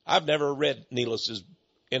 I've never read Neelis's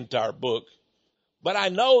entire book. But I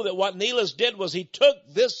know that what Neelis did was he took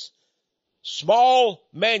this small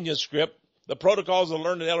manuscript, the Protocalls of the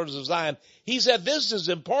Learned Elders of Zion. He said, this is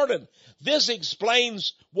important. This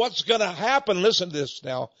explains what's going to happen. Listen to this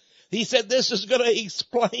now. He said, this is going to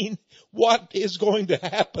explain what is going to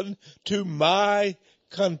happen to my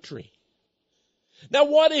country. Now,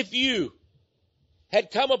 what if you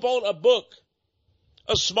had come upon a book,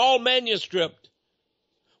 a small manuscript,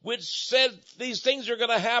 which said these things are going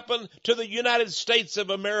to happen to the United States of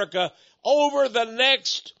America over the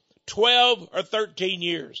next 12 or 13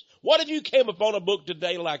 years? What if you came upon a book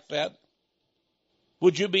today like that?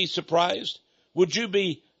 Would you be surprised? Would you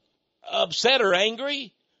be upset or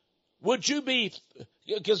angry? Would you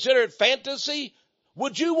consider it fantasy?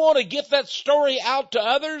 Would you want to get that story out to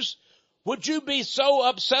others? Would you be so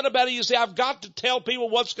upset about it? You say, I've got to tell people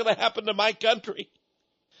what's going to happen to my country.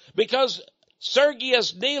 Because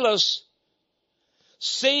Sergius Neilus,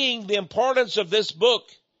 seeing the importance of this book,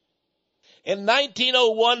 in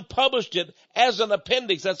 1901 published it as an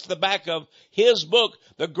appendix. That's the back of his book,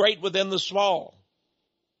 The Great Within the Small,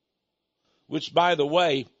 which, by the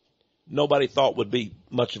way, nobody thought would be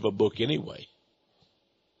much of a book anyway.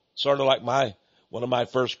 Sort of like one of my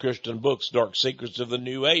first Christian books, Dark Secrets of the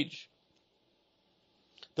New Age.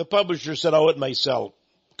 The publisher said, it may sell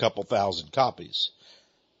a couple thousand copies.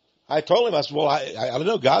 I told him, I said, I don't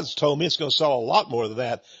know, God's told me it's going to sell a lot more than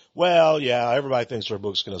that. Well, yeah, everybody thinks their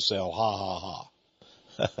book's going to sell. Ha, ha,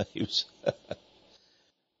 ha.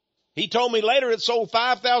 He told me later it sold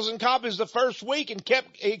 5,000 copies the first week and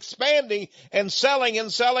kept expanding and selling and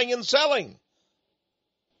selling and selling.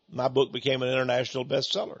 My book became an international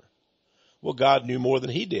bestseller. Well, God knew more than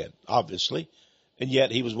he did, obviously, and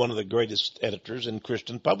yet he was one of the greatest editors in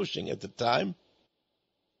Christian publishing at the time.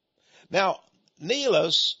 Now,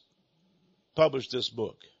 Neilus published this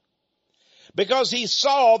book because he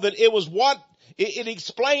saw that it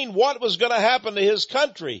explained what was going to happen to his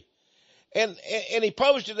country. And he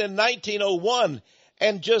published it in 1901,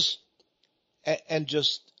 and just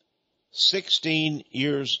 16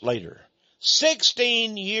 years later,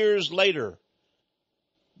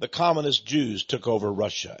 the communist Jews took over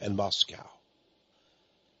Russia and Moscow,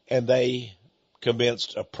 and they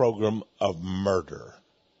commenced a program of murder.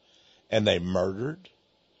 And they murdered,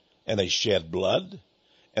 and they shed blood,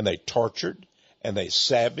 and they tortured, and they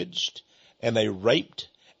savaged, and they raped,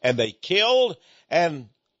 and they killed, and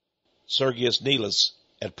Sergius Neilus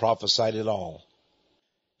had prophesied it all.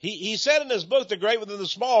 He said in his book, The Great Within the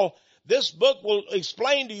Small, this book will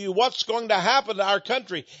explain to you what's going to happen to our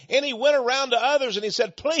country. And he went around to others and he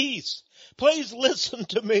said, please listen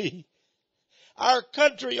to me. Our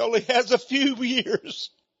country only has a few years.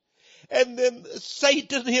 And then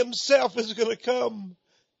Satan himself is going to come.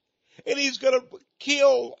 And he's going to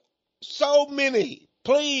kill so many.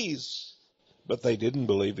 Please. But they didn't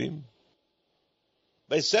believe him.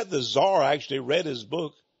 They said the Tsar actually read his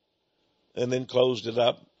book and then closed it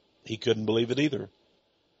up. He couldn't believe it either.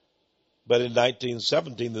 But in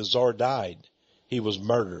 1917, the Tsar died. He was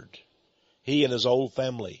murdered. He and his whole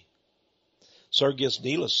family. Sergius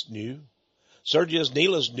Neilus knew.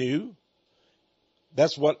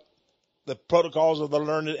 That's what the Protocols of the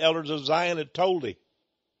Learned Elders of Zion had told him.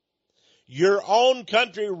 Your own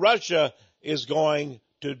country, Russia, is going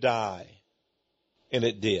to die. And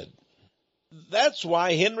it did. That's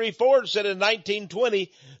why Henry Ford said in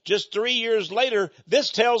 1920, just 3 years later,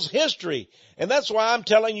 this tells history. And that's why I'm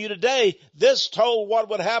telling you today, this told what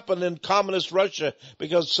would happen in communist Russia,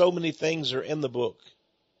 because so many things are in the book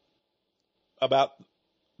about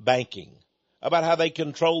banking, about how they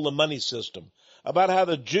control the money system, about how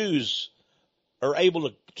the Jews are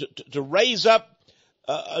able to raise up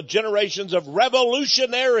generations of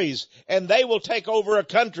revolutionaries, and they will take over a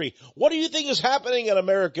country. What do you think is happening in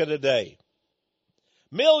America today?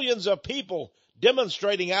 Millions of people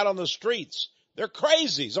demonstrating out on the streets. They're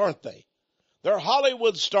crazies, aren't they? They're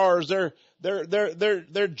Hollywood stars.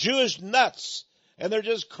 They're Jewish nuts, and they're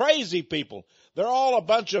just crazy people. They're all a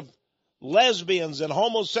bunch of lesbians and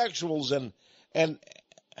homosexuals and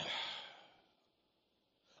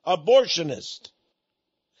abortionists.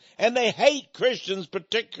 And they hate Christians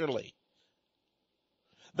particularly.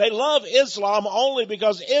 They love Islam only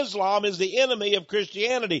because Islam is the enemy of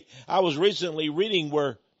Christianity. I was recently reading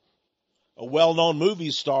where a well-known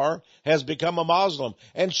movie star has become a Muslim.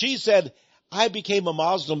 And she said, I became a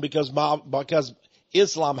Muslim because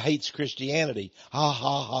Islam hates Christianity. Ha,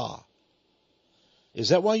 ha, ha. Is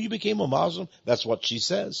that why you became a Muslim? That's what she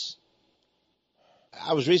says.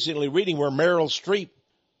 I was recently reading where Meryl Streep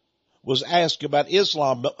was asked about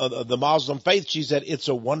Islam, the Muslim faith. She said, it's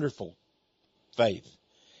a wonderful faith.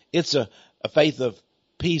 It's a faith of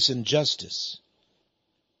peace and justice.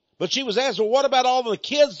 But she was asked, well, what about all the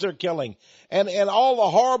kids they're killing and all the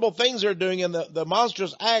horrible things they're doing and the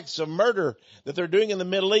monstrous acts of murder that they're doing in the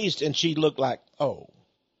Middle East? And she looked like, oh,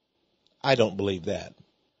 I don't believe that.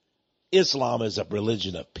 Islam is a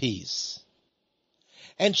religion of peace.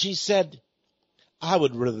 And she said, I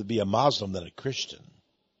would rather be a Muslim than a Christian.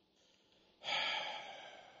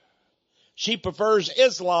 She prefers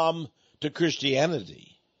Islam to Christianity.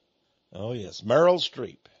 Oh, yes, Meryl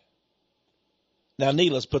Streep. Now,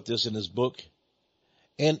 Neilus put this in his book,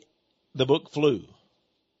 and the book flew.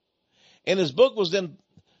 And his book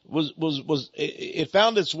it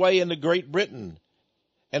found its way into Great Britain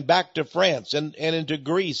and back to France and into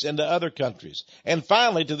Greece and to other countries, and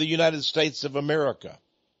finally to the United States of America.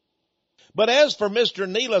 But as for Mr.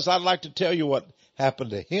 Neilus, I'd like to tell you what happened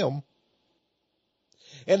to him.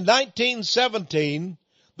 In 1917,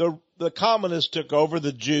 the communists took over,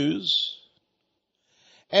 the Jews,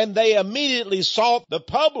 and they immediately sought the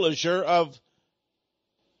publisher of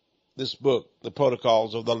this book, the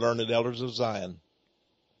Protocols of the Learned Elders of Zion.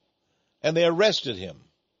 And they arrested him.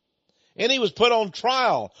 And he was put on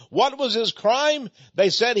trial. What was his crime? They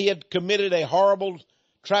said he had committed a horrible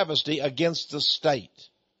travesty against the state.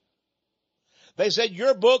 They said,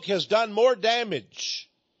 your book has done more damage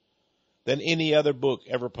than any other book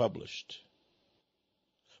ever published.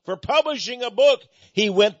 For publishing a book, he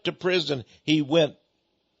went to prison. He went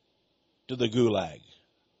to the Gulag.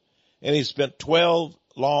 And he spent 12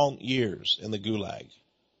 long years in the Gulag.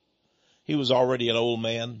 He was already an old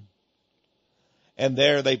man. And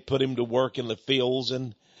there they put him to work in the fields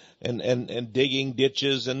and digging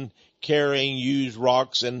ditches and carrying used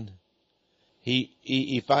rocks. And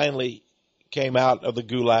he finally came out of the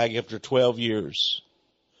Gulag after 12 years,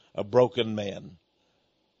 a broken man.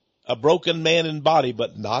 A broken man in body,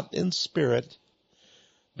 but not in spirit,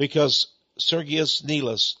 because Sergius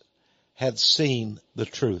Nilus had seen the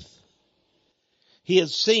truth. He had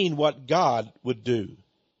seen what God would do.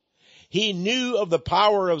 He knew of the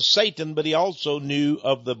power of Satan, but he also knew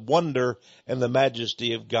of the wonder and the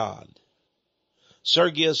majesty of God.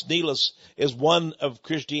 Sergius Nilus is one of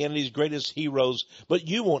Christianity's greatest heroes, but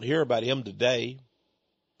you won't hear about him today.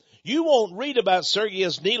 You won't read about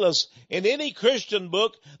Sergius Nilus in any Christian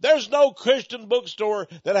book. There's no Christian bookstore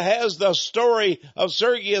that has the story of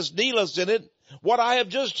Sergius Nilus in it. What I have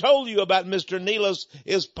just told you about Mr. Nilus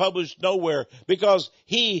is published nowhere, because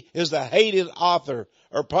he is the hated author,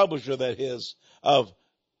 or publisher that is, of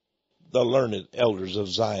the Learned Elders of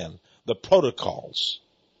Zion, the Protocols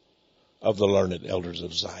of the Learned Elders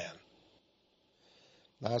of Zion.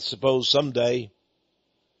 I suppose someday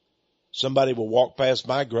somebody will walk past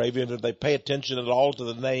my grave, and if they pay attention at all to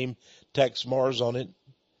the name Texe Marrs on it,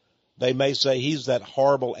 they may say he's that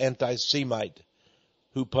horrible anti-Semite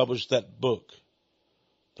who published that book,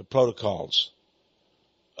 the Protocols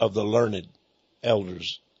of the Learned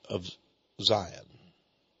Elders of Zion.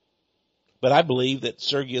 But I believe that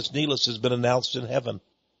Sergius Nilus has been announced in heaven.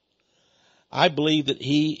 I believe that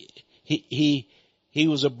he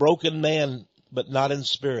was a broken man, but not in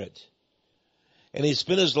spirit. And he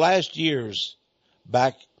spent his last years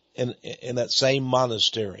back in that same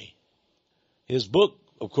monastery. His book,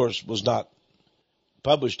 of course, was not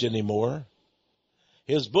published anymore.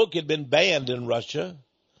 His book had been banned in Russia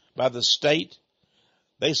by the state.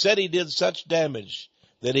 They said he did such damage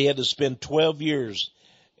that he had to spend 12 years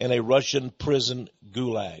in a Russian prison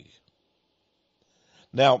gulag.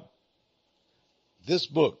 Now, this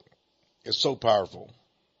book is so powerful.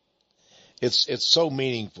 It's so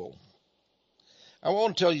meaningful. I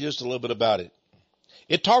want to tell you just a little bit about it.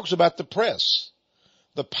 It talks about the press,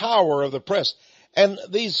 the power of the press. And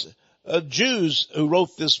these Jews who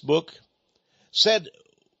wrote this book said,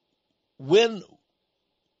 when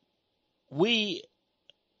we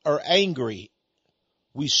are angry,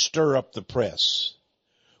 we stir up the press.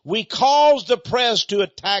 We cause the press to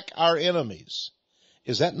attack our enemies.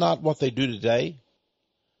 Is that not what they do today?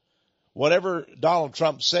 Whatever Donald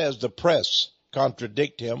Trump says, the press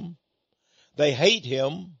contradict him. They hate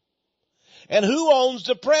him. And who owns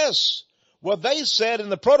the press? Well, they said in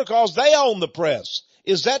the Protocols they own the press.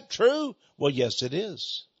 Is that true? Well, yes, it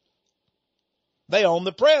is. They own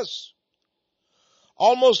the press.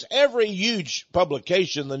 Almost every huge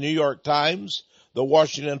publication, the New York Times, the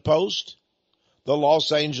Washington Post, the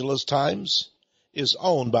Los Angeles Times, is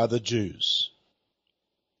owned by the Jews.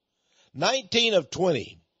 19 of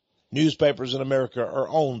 20 newspapers in America are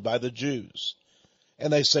owned by the Jews.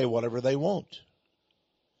 And they say whatever they want.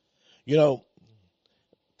 You know,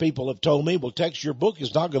 people have told me, well, Texe, your book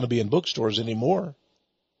is not going to be in bookstores anymore.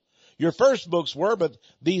 Your first books were, but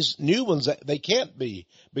these new ones, they can't be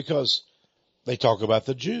because they talk about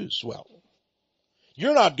the Jews. Well,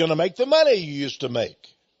 you're not going to make the money you used to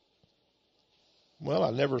make. Well, I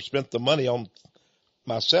never spent the money on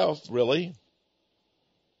myself, really.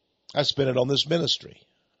 I spent it on this ministry.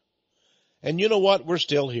 And you know what? We're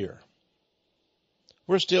still here.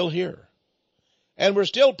 We're still here. And we're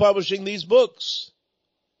still publishing these books.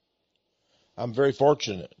 I'm very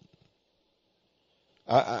fortunate.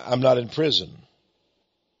 I'm not in prison.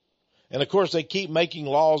 And of course they keep making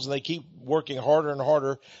laws and they keep working harder and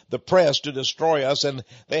harder, the press, to destroy us. And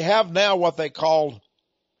they have now what they call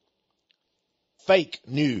fake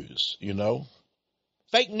news, you know.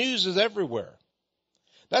 Fake news is everywhere.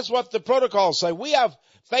 That's what the Protocols say. We have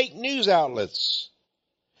fake news outlets.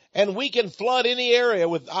 And we can flood any area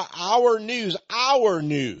with our news.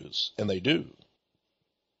 And they do.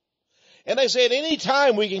 And they say at any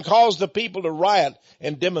time we can cause the people to riot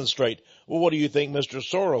and demonstrate. Well, what do you think, Mr.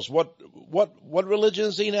 Soros? What religion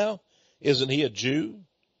is he now? Isn't he a Jew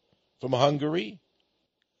from Hungary?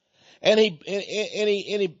 And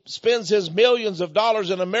he spends his millions of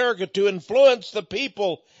dollars in America to influence the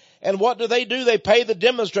people. And what do? They pay the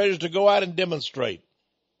demonstrators to go out and demonstrate.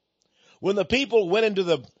 When the people went into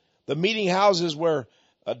the meeting houses where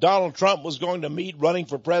Donald Trump was going to meet running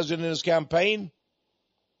for president in his campaign,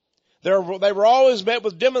 they were always met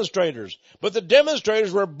with demonstrators. But the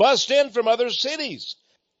demonstrators were bussed in from other cities.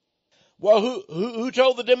 Well, who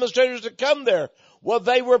told the demonstrators to come there? Well,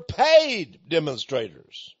 they were paid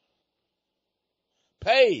demonstrators.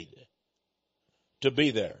 Paid to be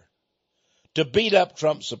there, to beat up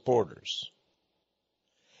Trump supporters.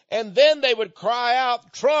 And then they would cry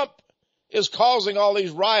out, Trump is causing all these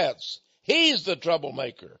riots. He's the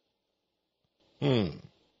troublemaker.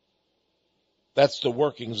 That's the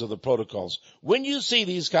workings of the protocols. When you see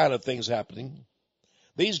these kind of things happening,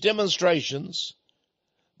 these demonstrations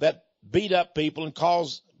that beat up people and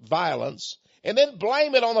cause violence, and then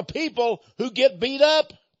blame it on the people who get beat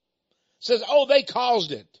up, says, oh, they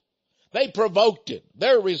caused it. They provoked it.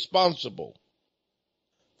 They're responsible.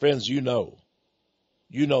 Friends, you know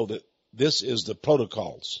that this is the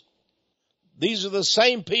protocols. These are the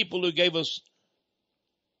same people who gave us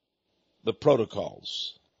the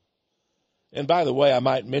protocols. And by the way, I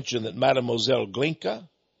might mention that Mademoiselle Glinka,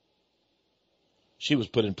 she was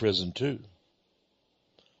put in prison too.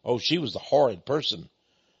 Oh, she was the horrid person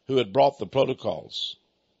who had brought the protocols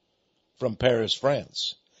from Paris,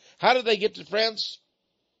 France. How did they get to France?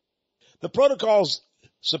 The protocols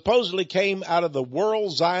supposedly came out of the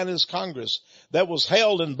World Zionist Congress that was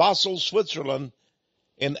held in Basel, Switzerland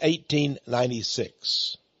in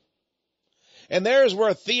 1896. And there's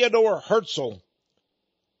where Theodor Herzl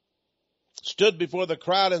stood before the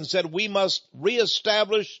crowd and said, we must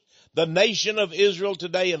reestablish the nation of Israel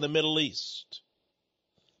today in the Middle East.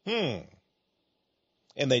 And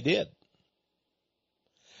they did.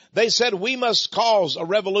 They said, we must cause a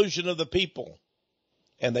revolution of the people.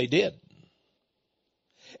 And they did.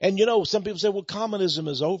 And you know, some people say, well, communism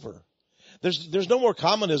is over. There's no more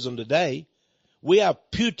communism today. We have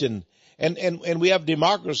Putin and we have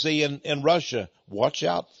democracy in Russia. Watch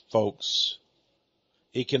out, folks.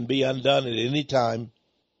 It can be undone at any time.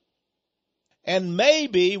 And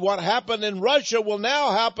maybe what happened in Russia will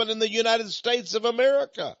now happen in the United States of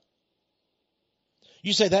America.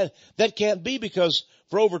 You say that can't be because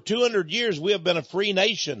for over 200 years we have been a free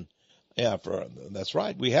nation. Yeah, that's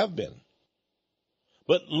right, we have been.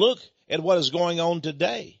 But look at what is going on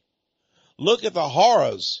today. Look at the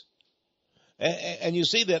horrors. And you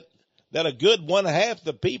see that a good 1/2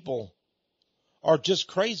 the people are just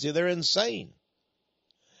crazy. They're insane.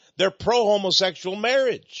 They're pro-homosexual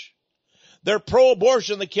marriage. They're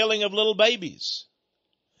pro-abortion, the killing of little babies.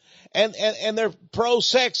 And they're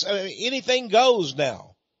pro-sex. I mean, anything goes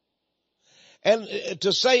now. And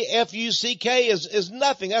to say F-U-C-K is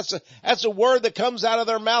nothing. That's a word that comes out of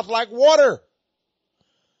their mouth like water.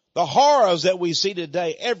 The horrors that we see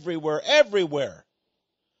today everywhere,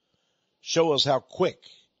 show us how quick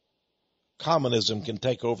communism can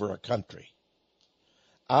take over a country.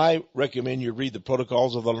 I recommend you read the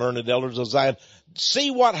Protocols of the Learned Elders of Zion.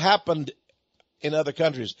 See what happened in other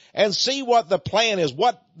countries and see what the plan is,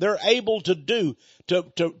 what they're able to do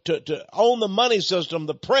to own the money system,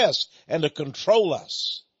 the press, and to control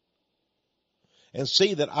us. And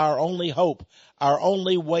see that our only hope, our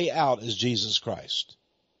only way out is Jesus Christ.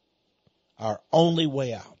 Our only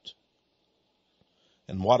way out.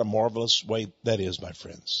 And what a marvelous way that is, my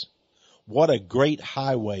friends. What a great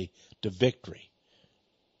highway to victory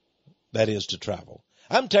that is to travel.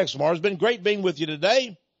 I'm Texe Marrs. It's been great being with you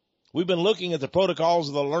today. We've been looking at the Protocols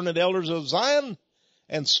of the Learned Elders of Zion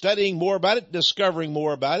and studying more about it, discovering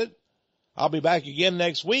more about it. I'll be back again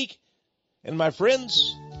next week. And my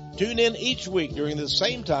friends, tune in each week during the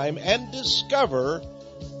same time and discover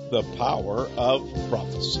the power of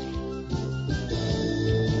prophecy.